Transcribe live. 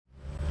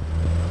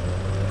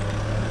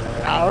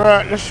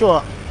Alright, the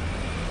show.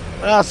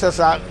 I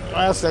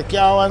say,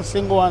 can't one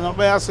single one,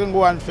 but a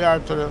single one for her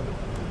to do.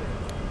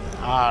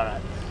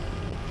 Alright.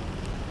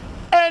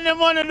 Any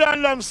money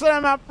done them, sell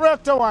them a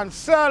pretty one,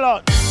 sell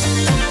out.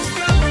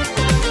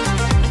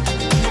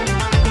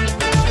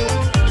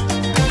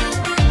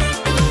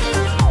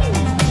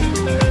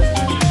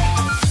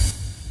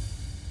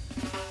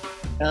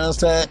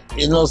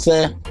 You know,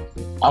 say,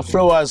 a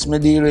flowers me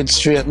deal with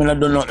straight, me not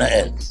do nothing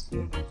else.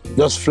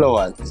 Just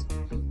flowers.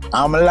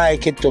 I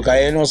like it too,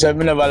 because you know, say,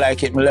 me never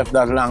like it, me left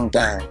that long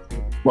time.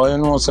 But you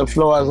know, say,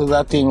 flowers is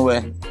a thing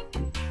where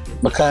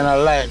I kind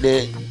of like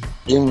the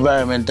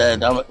environment.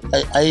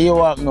 I hear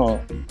what now.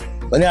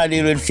 When I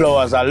deal with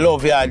flowers, I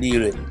love you I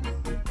deal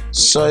with.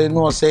 So you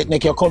know, say, it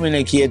make you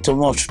communicate to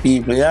much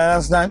people. You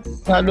understand?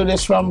 I do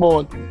this from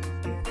about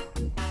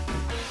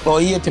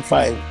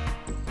 85.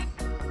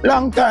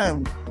 Long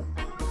time.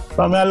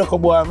 From a little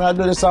boy, I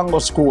do this and go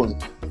school.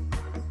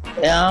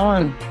 Yeah,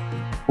 man.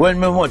 When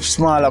me much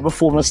smaller,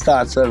 before me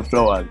start sell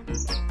flowers.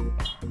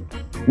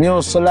 Me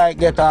used to like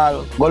get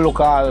all, go look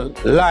all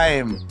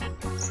lime,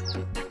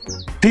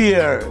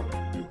 pear,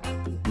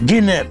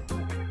 guinea,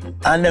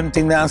 and them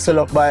things they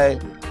sell up by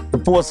the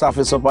post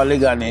office up at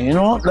Ligani. You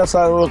know, that's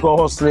how we go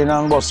hustling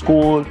and go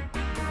school.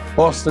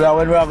 Hustler,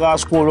 when we go to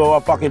school, we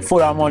have a pocket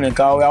full of money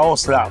because we are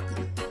hustler.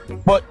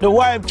 But the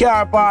wife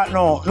car part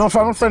now, no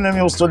from my friend them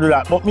used to do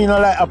that, but me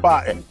not like a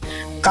part.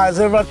 Because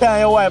every time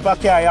your wife a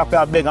car, you have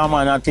to beg a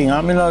man and thing.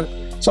 And me not,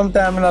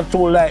 sometimes I not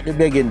too like the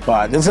begging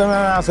part. You see what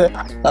I say?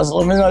 That's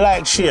what me not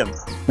like shame.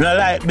 Me not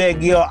like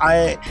beg you,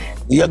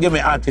 you give me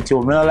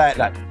attitude. Me not like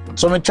that.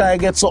 So me try to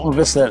get something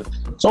for sell.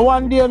 So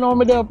one day now,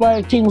 me there up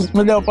at Kingston,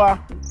 me there up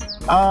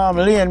at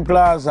Lane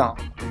Plaza.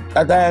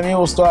 That time I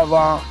used to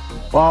have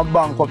one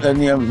bank up there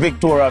named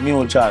Victoria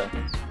Mutual.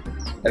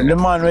 And the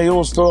man we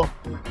used to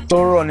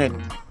run it.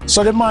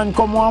 So the man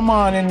come one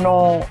morning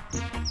now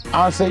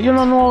and say, you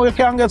know, we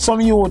can get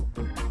some youth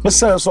to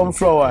sell some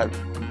flowers.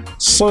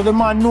 So the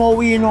man know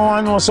we know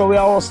and know, so we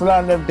are hustling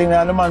and them thing.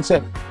 And the man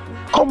said,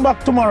 come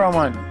back tomorrow,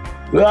 man.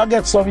 We'll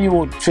get some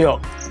youth for you.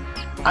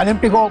 And then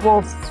pick up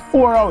about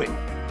 4 away.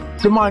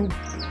 The man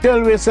tell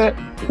me, say,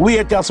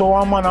 wait here, so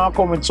one man will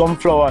come with some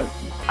flowers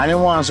and he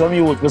wants some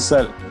youth to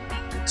sell.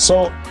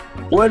 So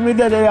when we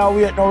did there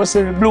wait now, we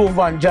see the blue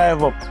van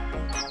drive up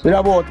with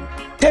about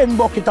 10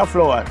 buckets of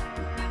flowers.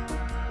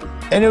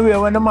 Anyway,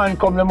 when the man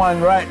come, the man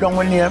write down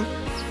my name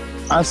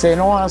and say,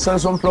 no want to sell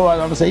some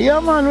flowers. And I say, yeah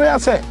man, what I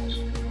say?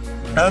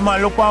 And the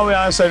man look one way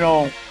and say,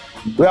 no,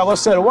 we are going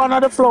to sell one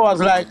of the flowers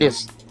like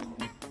this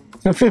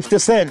for 50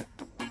 cents.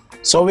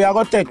 So we are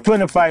going to take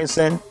 25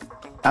 cents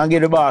and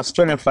give the boss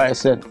 25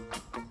 cents.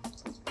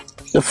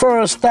 The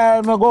first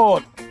time I go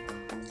out,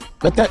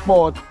 I take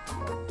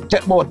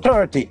about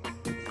 30.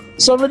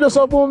 So we do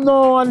some boom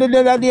now and the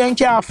other day and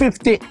carry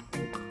 50.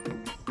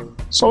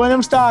 So when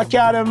them start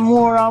carrying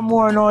more and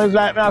more now, it's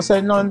like me I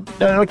said, no,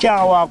 then we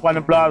can't walk on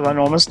the plaza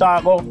now. I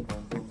start go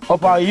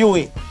up at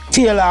Huey,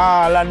 Taylor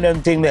Hall and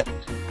them thing there.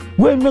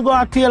 When we go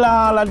to Taylor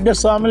Hall and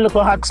this one, I look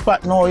a hot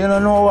spot now, you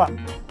don't know what.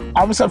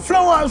 I say,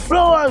 flowers,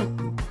 flowers.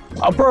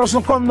 A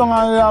person come down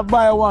and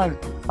buy one.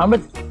 And by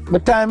the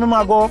time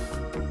I go,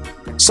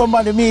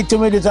 somebody meet me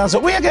with it and say,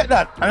 where you get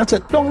that? And I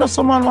said, don't there's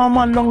someone, one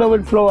man down there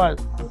with flowers.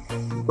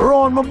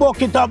 Round my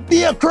bucket, a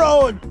big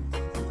crowd.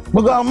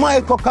 We go to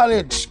Michael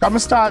College. Come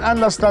start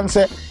understand,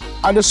 say,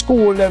 at the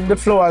school, them, the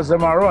flowers,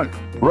 them are run.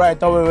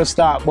 Right away we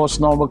start bus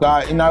now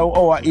because in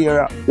our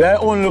area, we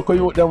only look at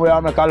youth, then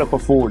we make a look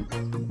of food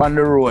on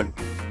the road.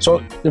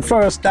 So the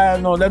first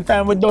time now, them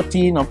time we dirty,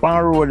 you know, on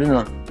the road, you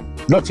know.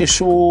 Dirty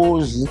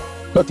shoes,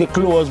 dirty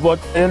clothes, but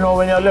you know,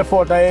 when you left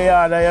out of your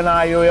yard, you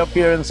know, your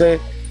parents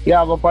say, you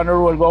go up on the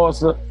road, go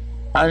hustle.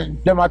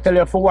 And them I tell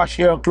you to wash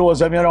your clothes,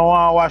 them you don't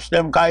want to wash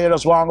them because you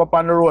just want to go up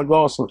on the road,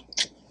 go hustle.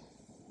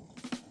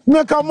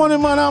 Make a money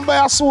man and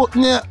buy a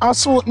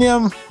suit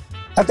name.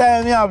 At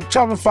time you have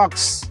Travel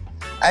Fox,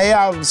 I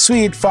have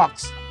Sweet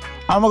Fox.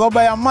 I'm going to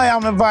buy a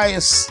Miami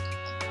Vice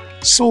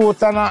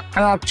suit and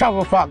a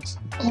Travel Fox.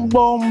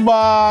 Boom,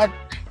 but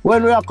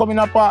when we are coming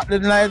apart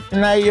in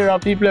Nigeria,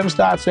 people them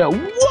start saying,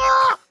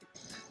 what?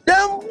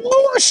 Them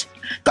bush!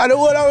 Because the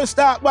whole of we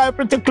start buy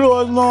pretty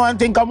clothes now and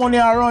think of money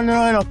around, you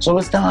know. So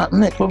we start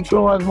making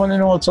flowers money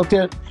now. So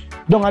till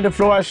down at the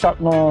flower shop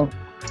now,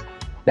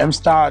 them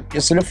start,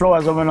 you see the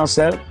flowers that we not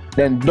sell,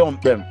 then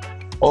dump them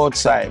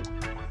outside.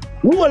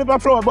 Whole heap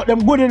of flowers, but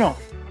them good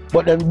enough.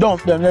 But them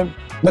dump them, them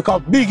make a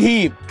big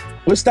heap.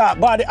 We start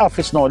by the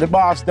office now. The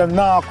boss them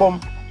now come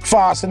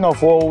fast enough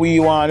for we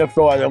want the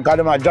flowers. Because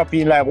them are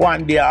dropping like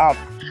one day off.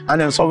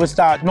 And then so we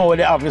start know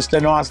the office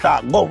then and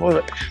start go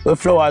for the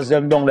flowers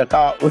them down there.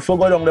 Cause if we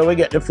go down there we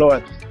get the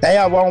flowers. I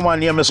have one woman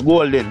named Miss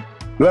Golden.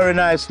 Very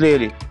nice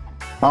lady.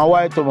 And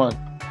white woman.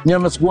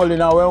 Named Miss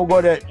Golden, and when we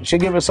go there, she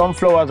give me some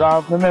flowers.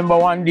 I remember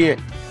one day,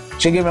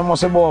 she gave me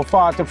must about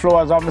 40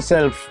 flowers of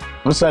myself.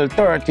 I sell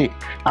 30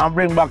 and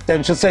bring back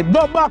 10. She said,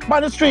 go back by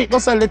the street, go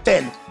sell the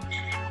 10.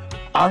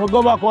 And we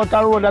go back out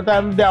the road that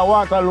time there,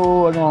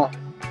 Waterloo, you know.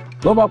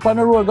 Go back on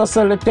the road, go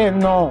sell the 10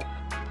 now.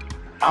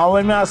 And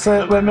when I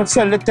sell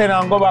the 10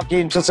 and go back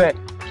in, she said,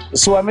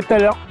 So I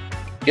tell you,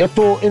 you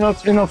two,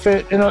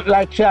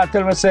 like she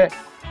tell me say,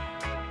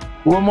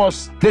 we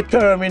must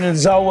determine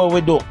is how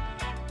we do.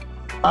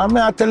 And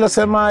I tell you,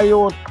 say my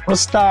youth, we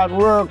start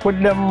work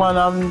with them man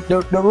and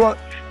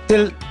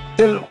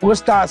till we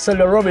start sell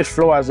the rubbish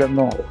flowers them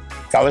now.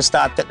 Because we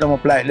start take them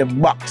up like the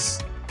box.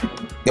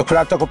 You could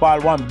have took up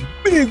all one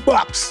big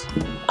box.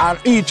 And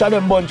each of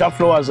them bunch of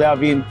flowers they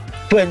have in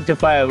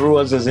 25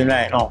 roses in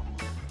it now.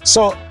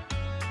 So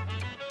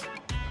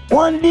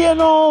one day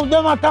now,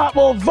 them a talk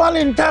about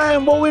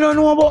Valentine, but we don't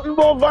know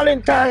about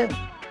Valentine.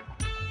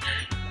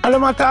 And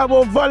them a talk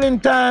about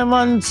Valentine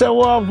and say,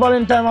 well,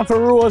 Valentine for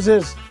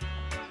roses.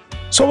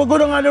 So we go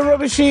down on the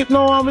rubbish heap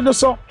now and we do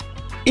so.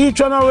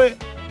 Each one of we,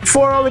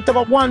 4 hours, we take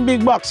up one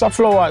big box of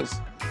flowers.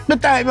 The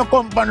time you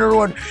come on the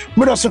road,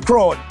 we just a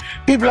crowd.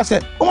 People are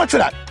saying, how much for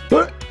that?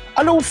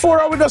 I know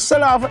 4 hours we just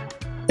sell off.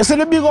 You see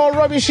the big old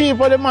rubbish heap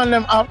for the man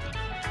them have.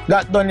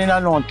 That done in a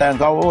no time,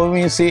 because when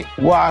we see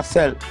what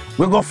sell,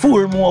 we go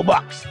full more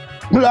box.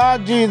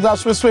 Lord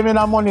Jesus, we swim in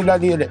our money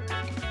that day.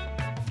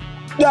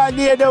 That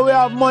day we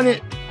have money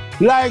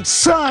like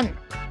sun.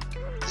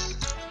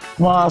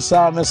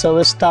 Master, me say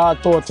we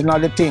start out in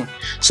the thing.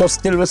 So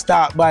still we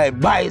start by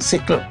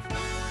bicycle.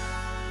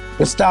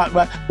 We start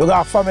by, we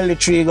got a family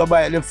tree, go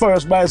buy the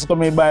first bicycle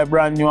me buy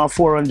brand new at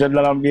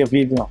 $400 pay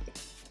people.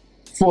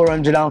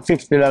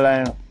 $450, you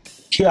know.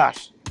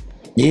 Cash.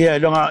 Yeah,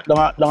 down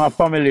a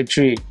family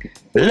tree.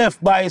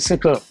 Left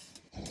bicycle.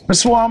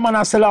 This one man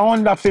I sell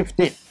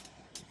 $150.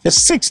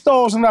 It's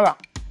 $6,000.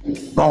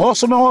 I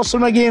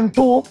hustle, I give him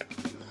 2.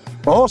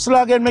 I hustle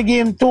again, I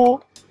give him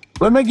 2.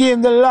 When I give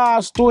him the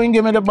last 2, he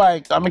give me the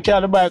bike. And I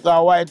carry the bike at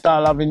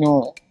Whitehall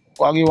Avenue.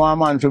 I give one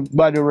man for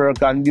body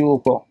work and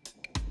Duke.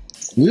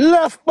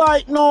 Left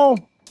bike now.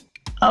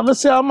 I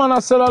say, man, I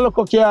sell a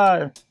local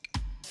car.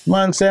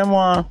 Man say,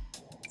 man,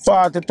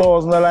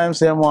 $40,000. I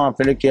say, man,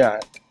 for the car.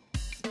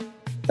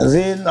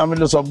 Then I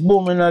just a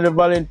booming at the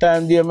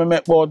Valentine Day, I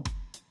make about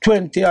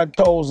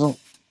 20,000.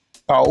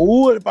 A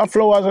whole heap of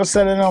flowers are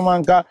selling no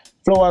man,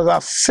 flowers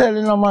are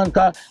selling no man,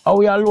 and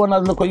we alone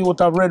as look at youth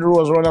have red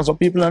rose runners, so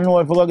people don't know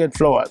if we go get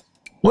flowers.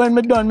 When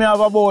me done, me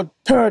have about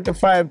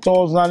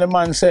 35,000 and the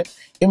man say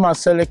he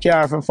must sell a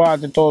car for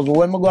 40,000.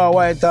 When me go to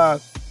Whitehall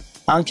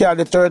and carry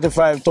the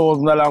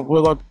 $35,000,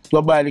 we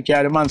go buy the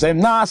car, the man say,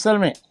 nah, sell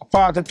me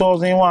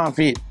 40,000 in 1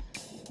 feet.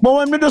 But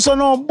when me do so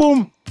now,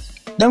 boom,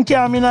 them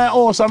carry me in the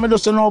house and me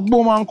just know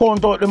boom and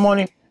count out the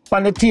money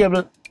on the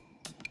table.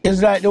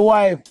 It's like the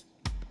wife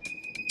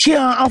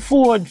can't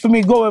afford for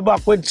me going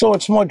back with so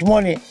much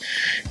money.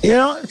 You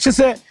know, she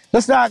said,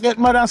 let's start get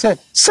mad and say,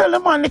 sell the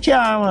man the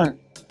car, man.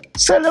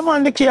 Sell the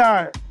man the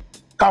car.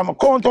 Because I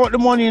count out the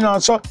money now.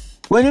 So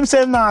when him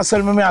say nah,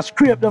 sell me, I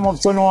scrape them up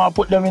so now I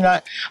put them in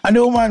that. And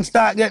the woman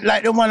start get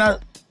like the man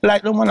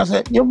I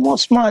said, you're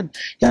most mad.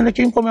 You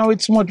can come here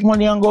with so much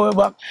money and go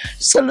back.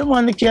 Sell the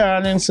man the car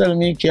and then sell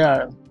me the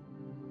car.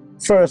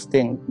 First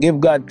thing, give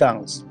God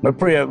thanks. I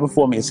pray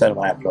before me sell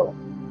my flower.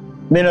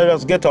 Me not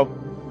just get up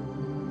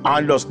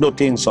and just do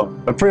things so.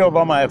 I pray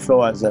over my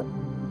flowers.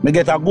 Me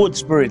get a good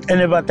spirit.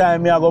 Any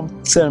time I go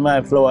sell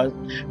my flowers,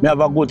 me have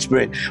a good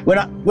spirit. When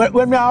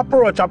I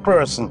approach a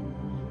person,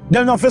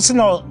 them not facing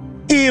no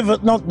evil,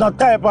 not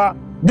type of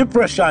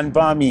depression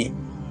for me.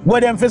 What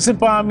them facing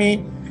for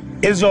me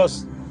is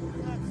just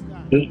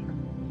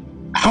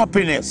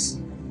happiness.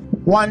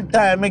 One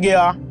time I get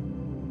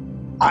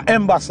a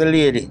embassy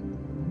lady.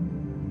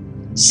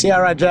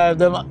 Sierra drive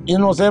them, you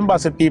know, the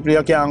embassy people,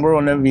 you can't go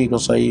on them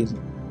vehicles so easy.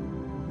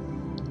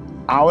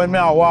 And when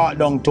I walk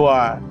down to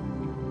her,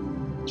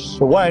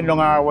 so wind down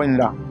her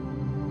window,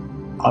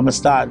 I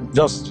start,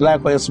 just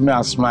like when you see me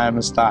I smile, I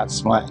start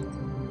smiling.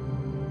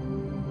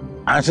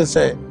 And she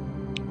said,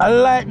 I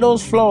like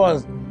those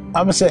flowers.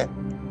 I say,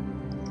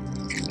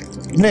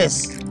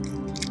 miss,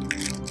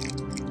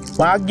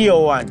 I'll give you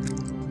one.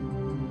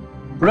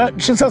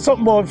 She said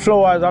something about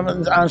flowers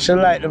and she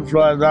liked them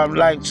flowers. I'm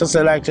like, she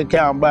said like she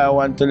can't buy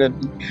one till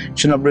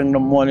she not bring the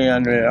money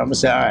and I'm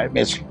say, all right,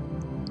 miss.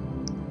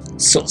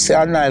 So say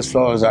a nice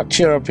flowers, I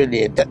cheer up in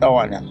there, take that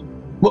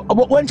one.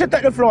 But when she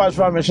take the flowers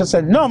from me, she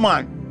said, no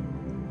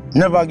man,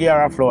 never give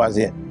her flowers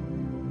yet.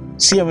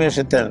 See me,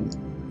 she tell me.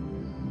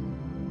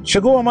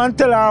 She go home and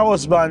tell her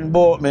husband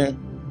about me.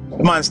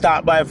 The man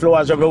start buying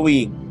flowers every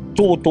week.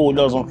 2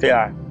 dozen for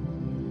her.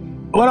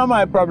 One of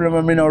my problems,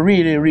 I don't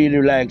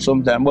really like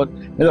sometimes, but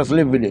I just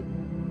live with it.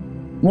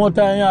 More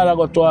time you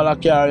go to all the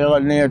car, you go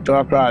near to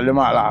a crowd, them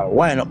all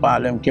wind up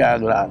all them car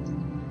glass.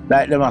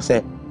 Like them I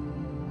say,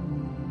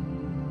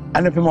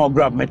 and if you want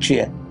grab my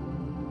chair,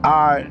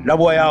 or the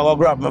boy will go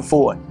grab my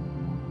phone.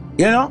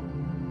 You know?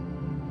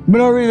 I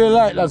don't really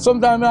like that.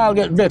 Sometimes I'll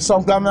get vexed,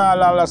 sometimes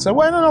I'll say,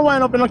 why don't you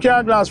wind up in a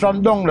car glass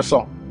from down the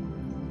sun?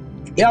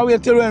 Yeah,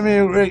 wait till when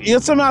you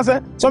see me, I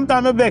say,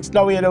 sometimes I vex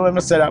the way when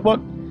I say that, but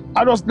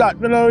I just that,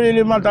 it don't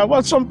really matter.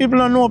 But some people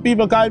don't know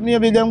people because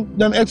maybe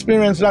them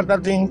experience a lot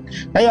of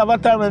things. I have a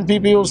time when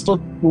people used to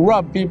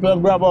rob people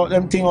and grab out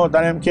them thing out of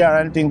them car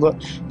and things.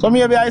 So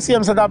maybe I see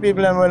them set of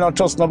people and will not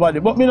trust nobody.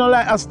 But me don't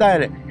like a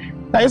style.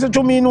 Like you say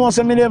to me, you know,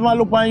 so me never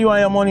look on you and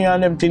your money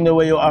and them things the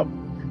way you have.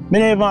 Me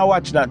never even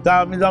watch that.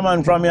 I'm a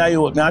man from your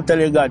youth. I tell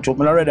you God, I'm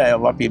not ready to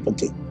have people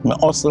think. I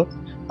hustle.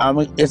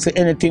 It's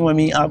anything when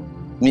me have,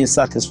 me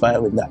satisfied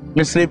with that.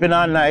 Me sleep in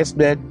a nice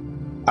bed,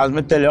 as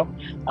me tell you.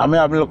 I may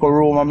have a little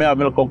room, I may have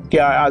a little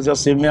car, as you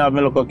see, me have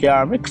a little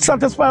car. Me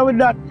satisfied with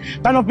that.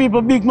 Kind of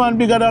people, big man,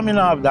 bigger than me,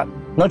 not have that.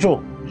 Not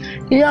true.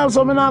 Yeah,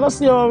 so I'm not going to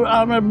see how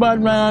I'm a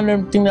bad man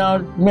and them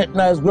things, make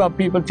nice, grab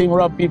people thing,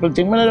 rob people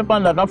thing. I don't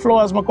depend on that. The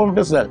flowers I come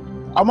to sell.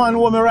 A man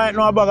who me right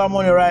now, a bag of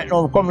money right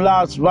now, come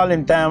last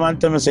Valentine and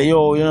tell me, say,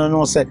 yo, you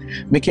know, say,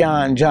 me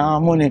can't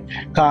jam money,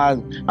 because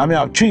I may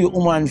have 3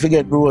 women to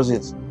get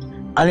roses.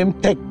 And him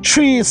take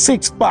 3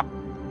 6-pack,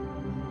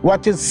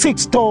 what is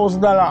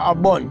 $6,000 a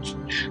bunch.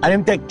 And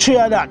him take 3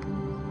 of that.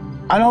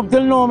 And up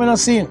till now, I don't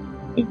see him.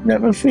 It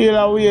make me feel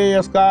a way,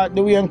 yes, because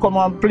the way he come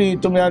and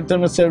plead to me and tell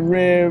me, say,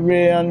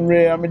 Ray, I want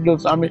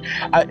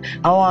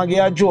to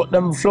give a joke,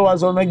 them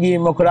flowers on my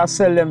game, I could have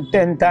sell them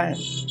 10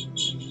 times.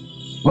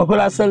 I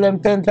could have sell them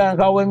 10 times,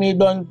 because when me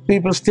done,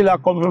 people still are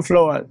coming for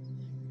flowers.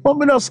 But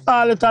me just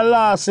call it a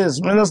losses.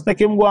 Me just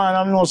take him go on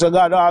and know, so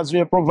God has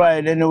to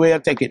provide any way you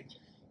take it.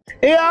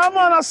 Yeah,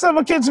 man, I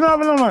 7 kids me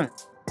having, man.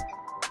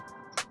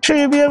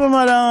 3 baby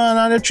mother,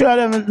 and the 3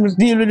 of them,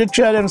 deal with the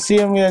 3 of them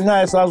same way,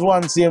 nice as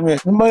one same way.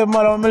 The baby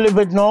mother, when I live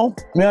with now,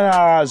 me and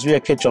her has to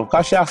catch up.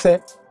 Because she say,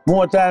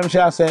 more time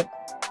she say,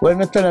 when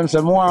me tell them, say,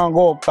 I want to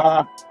go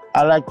up,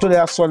 I like today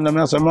I Sunday,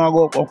 I say, I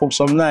want to go up cook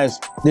some nice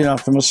dinner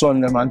for my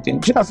son them and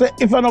things. She say,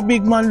 if I'm not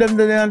big man, them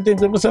and things,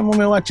 they say,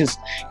 Mommy, watch this.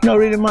 It don't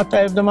really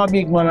matter if them a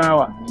big man or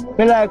what.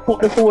 Me like cook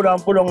the food and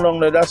put them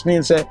down there. That's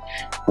mean say,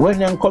 when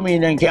them come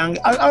in, them can.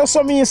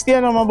 Also me stay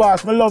on my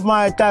boss. I love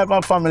my type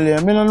of family.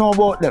 I don't know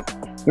about them.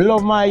 I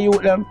love my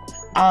youth them.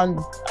 And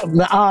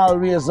I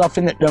always have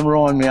to let them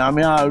around me. I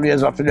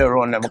always have to let them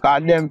around them.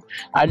 Because them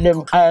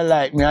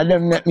highlight me. And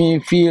them make me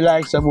feel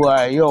like, say,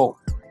 boy, yo,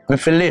 I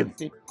feel live.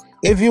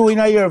 If you in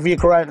your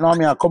vehicle right now,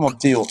 I come up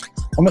to you.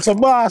 I'm say,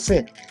 boss,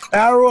 I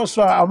roast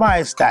for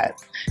my style.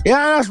 You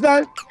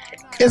understand?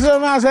 You see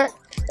what I say?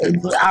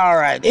 All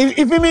right. If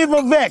you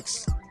even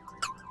vex,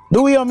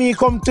 the way me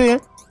come to you,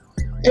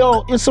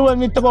 yo, you see when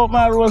me talk about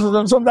my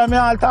roses, sometimes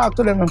I'll talk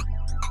to them.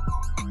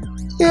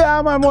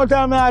 Yeah, man, more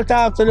time I'll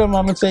talk to them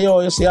and I say, yo,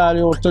 you see all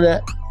you today.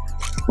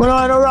 When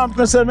I ramp,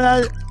 I say,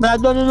 I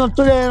done enough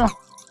today, you know.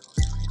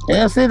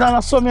 You see, and I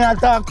saw me, I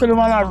talk to them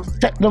and I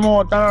check them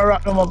out and I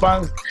wrap them up.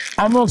 And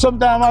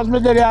sometimes as me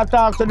there, I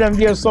talk to them,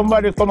 there's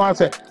somebody come and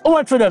say, how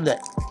much for them there?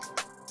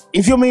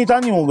 If you meet a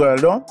new girl,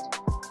 don't,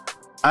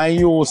 and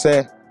you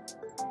say,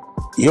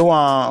 you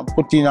want to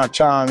put in a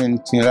charming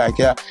thing like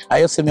that,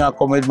 and you see me, I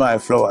come with my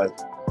flowers.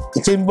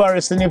 It's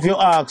embarrassing if you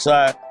ask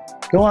her,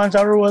 you want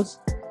a rose?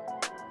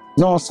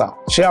 No, sir.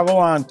 She will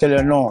go and tell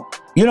you no.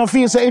 You don't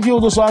feel, say, if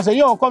you do so, I say,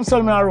 yo, come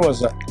sell me a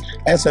rose.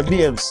 I say,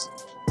 babes,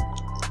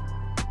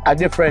 a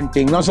different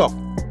thing, no, so.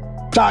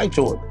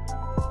 Title.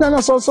 No,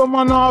 so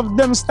someone have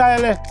them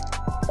style.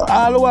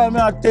 All the while,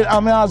 I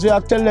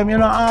tell them, you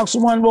know, ask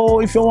someone about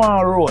if you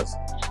want a rose.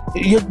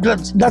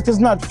 That is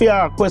not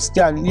fair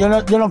question. You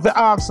don't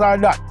ask her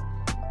that.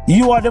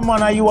 You are the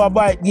man and you are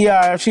by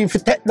yeah, she fi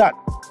take that.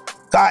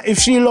 Cause if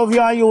she love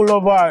you and you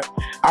love her,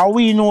 and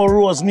we know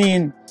rose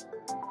mean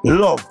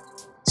love.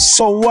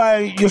 So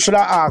why you should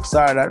have asked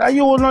her that? And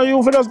you know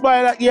you for just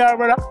buy that yeah,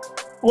 brother.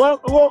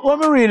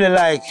 What I really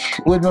like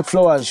with my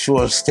flowers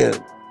show still,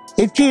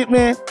 it keep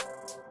me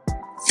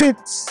fit,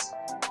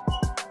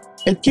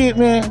 it keep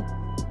me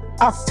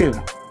active.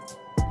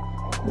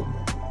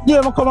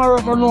 Yeah, I come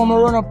around, I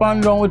run up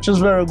and down, which is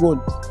very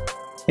good.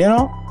 You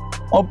know?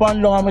 Up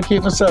and down, I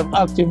keep myself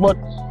active. But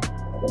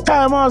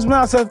time as me,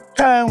 I said,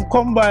 time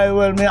come by,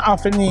 well, me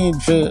have to need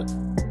to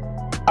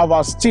have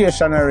a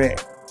stationary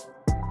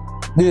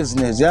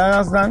business. You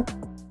understand?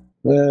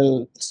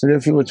 Well, it's the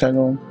future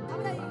now.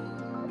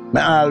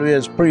 I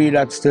always pray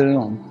that still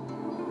now.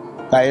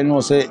 Because you know,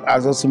 say,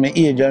 as I see my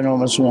age, I know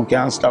my son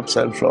can't stop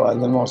selling flowers.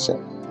 You know, say,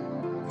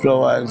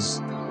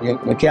 flowers,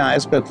 I can't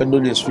expect to do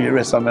this for the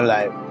rest of my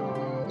life.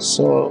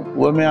 So,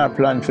 what I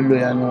plan to do, you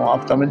know,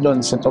 after I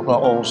done set up a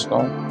house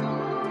now,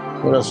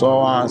 but that's what I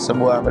want to say,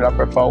 boy, I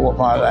prefer work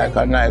on like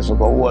a nice of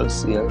a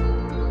wholesale.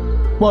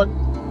 But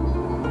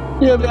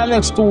maybe the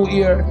next 2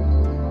 years,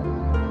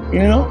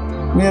 you know,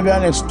 maybe the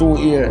next 2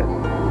 years.